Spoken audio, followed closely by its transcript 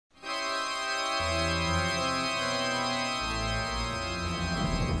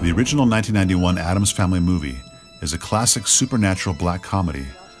The original 1991 Addams Family movie is a classic supernatural black comedy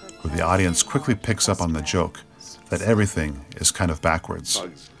where the audience quickly picks up on the joke that everything is kind of backwards.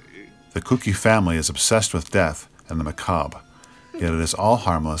 The kooky family is obsessed with death and the macabre, yet it is all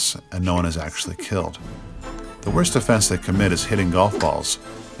harmless and no one is actually killed. The worst offense they commit is hitting golf balls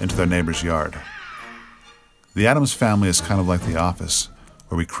into their neighbor's yard. The Addams Family is kind of like The Office,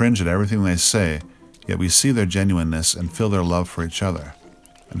 where we cringe at everything they say, yet we see their genuineness and feel their love for each other.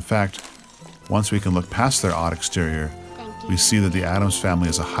 In fact, once we can look past their odd exterior, we see that the Addams Family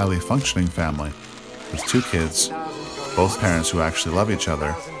is a highly functioning family with 2 kids, both parents who actually love each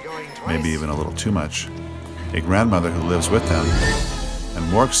other, maybe even a little too much, a grandmother who lives with them,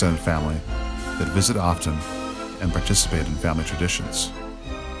 and more extended family that visit often and participate in family traditions.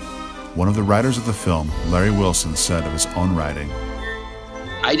 One of the writers of the film, Larry Wilson, said of his own writing,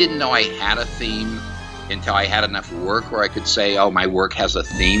 "I didn't know I had a theme until I had enough work where I could say, oh, my work has a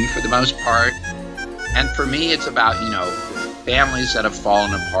theme for the most part. And for me, it's about, families that have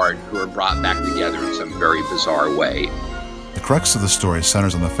fallen apart who are brought back together in some very bizarre way." The crux of the story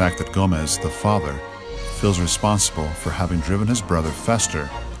centers on the fact that Gomez, the father, feels responsible for having driven his brother Fester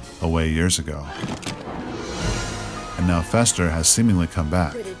away years ago. And now Fester has seemingly come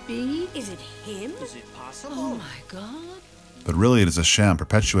back. Could it be? Is it him? Is it possible? Oh my God. But really it is a sham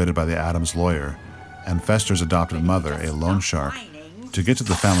perpetuated by the Addams lawyer and Fester's adopted mother, a loan shark, to get to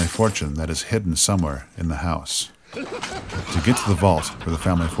the family fortune that is hidden somewhere in the house. To get to the vault where the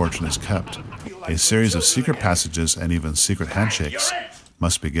family fortune is kept, a series of secret passages and even secret handshakes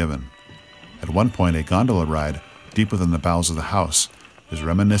must be given. At one point, a gondola ride deep within the bowels of the house is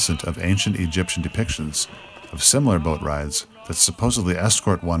reminiscent of ancient Egyptian depictions of similar boat rides that supposedly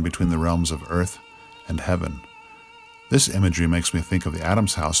escort one between the realms of earth and heaven. This imagery makes me think of the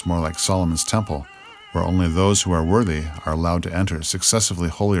Addams house more like Solomon's temple, where only those who are worthy are allowed to enter successively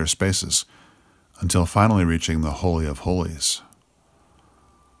holier spaces until finally reaching the Holy of Holies.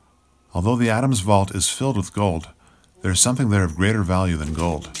 Although the Addams vault is filled with gold, there is something there of greater value than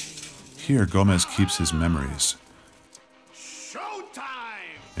gold. Here, Gomez keeps his memories,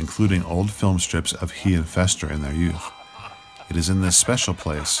 including old film strips of he and Fester in their youth. It is in this special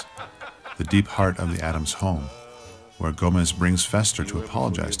place, the deep heart of the Addams home, where Gomez brings Fester to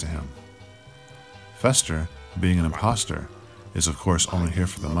apologize to him. Fester, being an imposter, is of course only here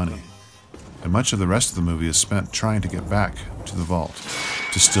for the money, and much of the rest of the movie is spent trying to get back to the vault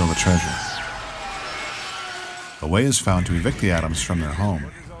to steal the treasure. A way is found to evict the Addams from their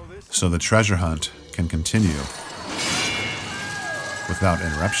home, so the treasure hunt can continue without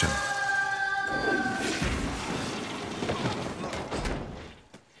interruption.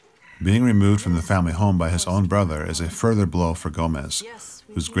 Being removed from the family home by his own brother is a further blow for Gomez,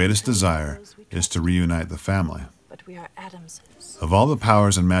 whose greatest desire is to reunite the family. But we are Addamses. Of all the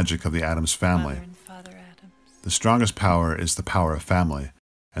powers and magic of the Addams family, the strongest power is the power of family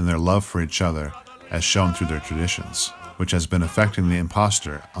and their love for each other as shown through their traditions, which has been affecting the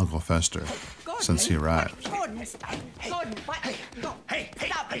imposter, Uncle Fester, since he arrived.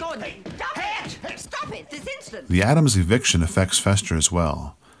 Stop it this instant! The Addams eviction affects Fester as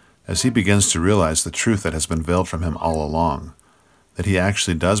well, as he begins to realize the truth that has been veiled from him all along, that he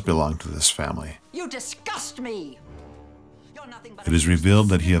actually does belong to this family. You disgust me! It is revealed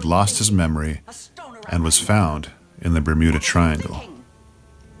that he had lost his memory and was found in the Bermuda Triangle.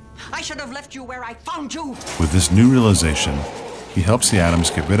 I should have left you where I found you! With this new realization, he helps the Addams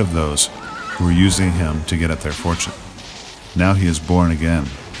get rid of those who were using him to get at their fortune. Now he is born again,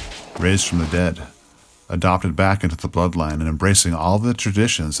 raised from the dead, adopted back into the bloodline and embracing all the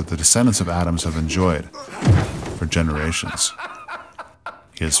traditions that the descendants of Addams have enjoyed for generations.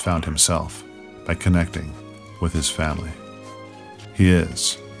 He has found himself by connecting with his family. He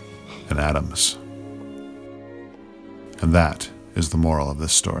is an Addams. And that is the moral of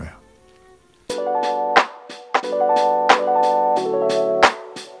this story.